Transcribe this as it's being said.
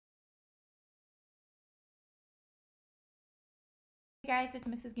guys, it's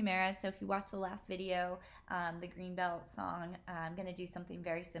Mrs. Guimara. So if you watched the last video, the green belt song, I'm going to do something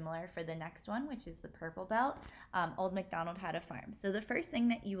very similar for the next one, which is the purple belt, Old MacDonald Had a Farm. So the first thing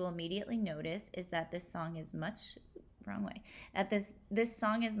that you will immediately notice is that this song is much, wrong way, that this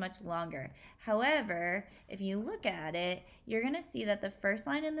song is much longer. However, if you look at it, you're going to see that the first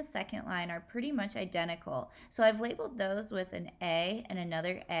line and the second line are pretty much identical. So I've labeled those with an A and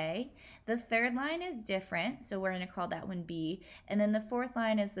another A. The third line is different, so we're going to call that one B. And then the fourth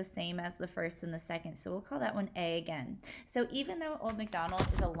line is the same as the first and the second, so we'll call that one A again. So even though Old MacDonald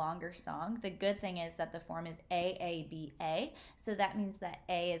is a longer song, the good thing is that the form is A, A, B, A. So that means that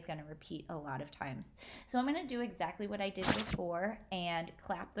A is going to repeat a lot of times. So I'm going to do exactly what I did before and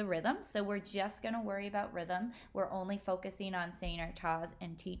clap the rhythm. So we're just going to worry about rhythm. We're only focusing on saying our tas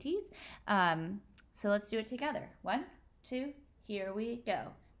and titis. So let's do it together. 1, 2, here we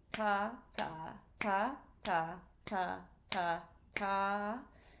go. Ta, ta, ta, ta, ta, ta, ta,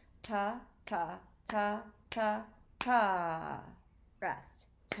 ta, ta, ta, ta, ta. Rest.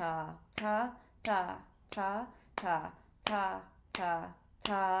 Ta, ta, ta, ta, ta, ta, ta,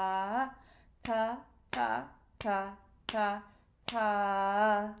 ta, ta, ta, ta, ta,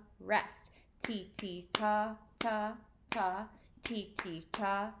 ta. Rest. Ti, ti, ta, ta, ta, ti, ti,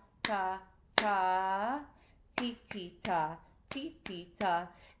 ta, ta, ta, ti, ti, ta, ti, ti, ta,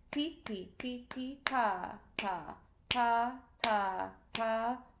 ti, ti, ti, ti, ta, ta, ta, ta,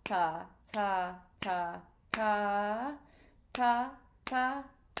 ta, ta, ta, ta, ta, ta, ta,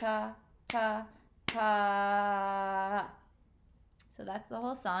 ta, ta, ta. So that's the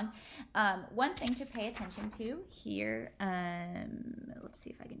whole song. One thing to pay attention to here, let's see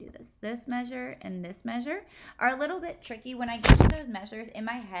if I can do this. This measure and this measure are a little bit tricky. When I get to those measures, in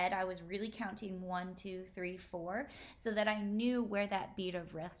my head, I was really counting 1, 2, 3, 4, so that I knew where that beat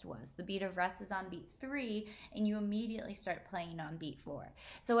of rest was. The beat of rest is on beat 3, and you immediately start playing on beat 4.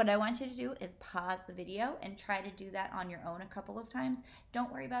 So what I want you to do is pause the video and try to do that on your own a couple of times.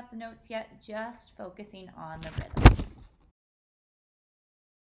 Don't worry about the notes yet, just focusing on the rhythm.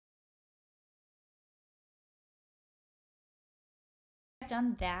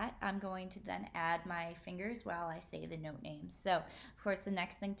 Done that, I'm going to then add my fingers while I say the note names. So of course the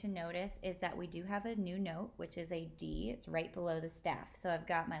next thing to notice is that we do have a new note, which is a D. It's right below the staff. So I've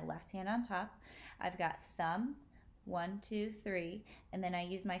got my left hand on top, I've got thumb, 1, 2, 3, and then I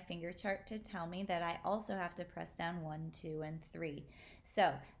use my finger chart to tell me that I also have to press down 1, 2, and 3.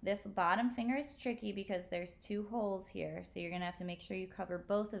 So this bottom finger is tricky because there's 2 holes here, so you're gonna have to make sure you cover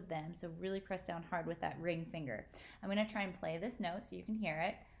both of them, so really press down hard with that ring finger. I'm gonna try and play this note so you can hear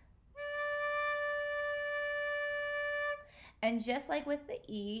it. And just like with the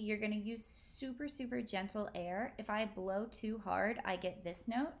E, you're gonna use super, super gentle air. If I blow too hard, I get this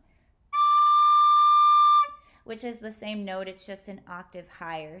note, which is the same note, it's just an octave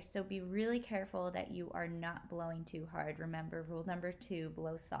higher. So be really careful that you are not blowing too hard. Remember, rule number 2,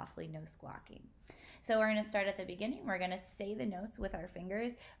 blow softly, no squawking. So we're gonna start at the beginning. We're gonna say the notes with our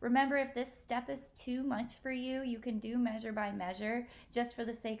fingers. Remember, if this step is too much for you, you can do measure by measure. Just for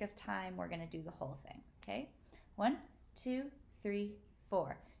the sake of time, we're gonna do the whole thing, okay? 1, 2, 3,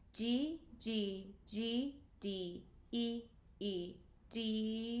 4. G, G, G, D, E, E,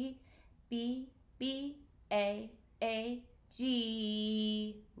 D, B, B, A,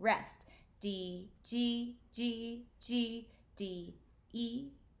 G. Rest. D, G, G, G, D, E,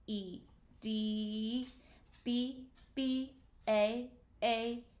 E, D, B, B, A,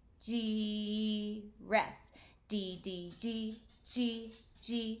 G. Rest. D, D, G, G,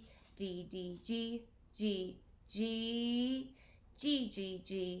 G, D, D, G, G, G, G, G,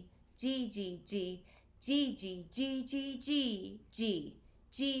 G, G, G, G, G, G, G, G, G, G,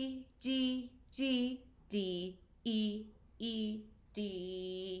 G, G, G, D, E, E,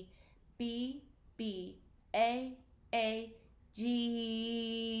 D, B, B, A,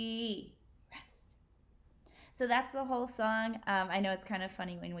 G. Rest. So that's the whole song. I know it's kind of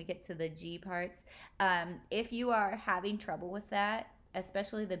funny when we get to the G parts. If you are having trouble with that,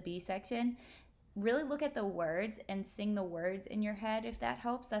 especially the B section, really look at the words and sing the words in your head if that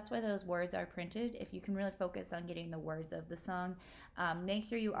helps. That's why those words are printed. If you can really focus on getting the words of the song, make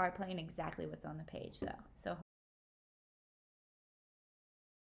sure you are playing exactly what's on the page though. So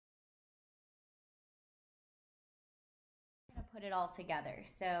put it all together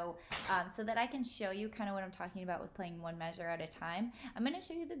so that I can show you kind of what I'm talking about with playing one measure at a time. I'm going to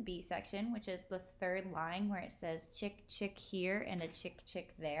show you the B section, which is the third line where it says chick chick here and a chick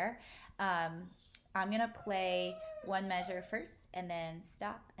chick there. I'm going to play one measure first and then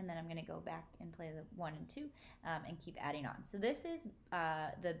stop, and then I'm going to go back and play the 1 and 2 and keep adding on. So this is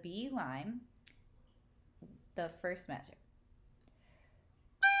the B line, the first measure.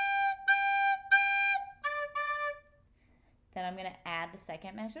 Then I'm going to add the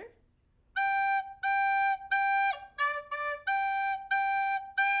second measure.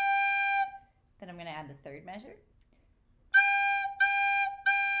 Then I'm going to add the third measure.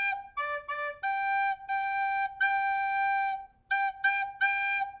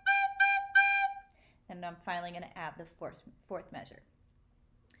 And I'm finally going to add the fourth measure.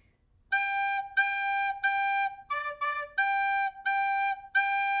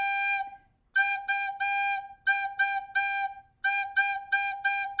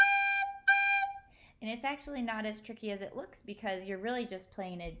 And it's actually not as tricky as it looks because you're really just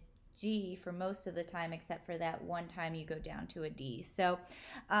playing a G for most of the time, except for that one time you go down to a D. So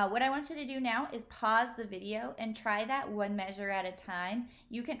what I want you to do now is pause the video and try that one measure at a time.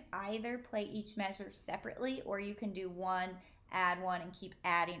 You can either play each measure separately, or you can do one, add one, and keep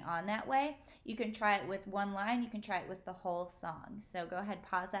adding on that way. You can try it with one line, you can try it with the whole song. So go ahead,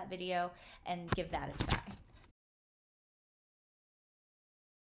 pause that video and give that a try.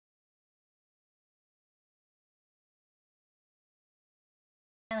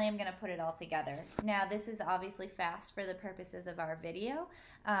 Finally, I'm going to put it all together. Now, this is obviously fast for the purposes of our video,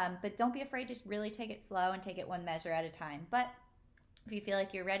 but don't be afraid to really take it slow and take it one measure at a time. But if you feel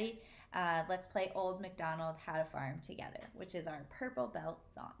like you're ready, let's play Old MacDonald Had a Farm together, which is our Purple Belt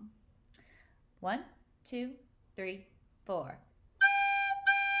song. 1, 2, 3, 4.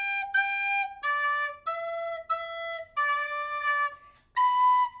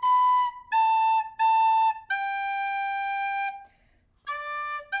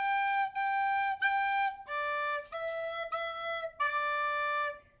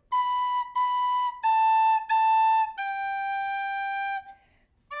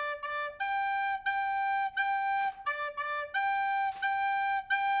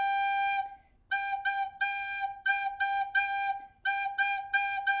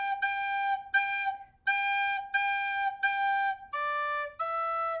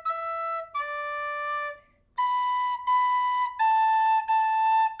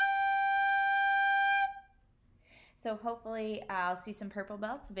 So hopefully I'll see some purple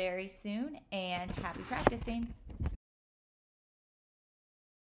belts very soon, and happy practicing.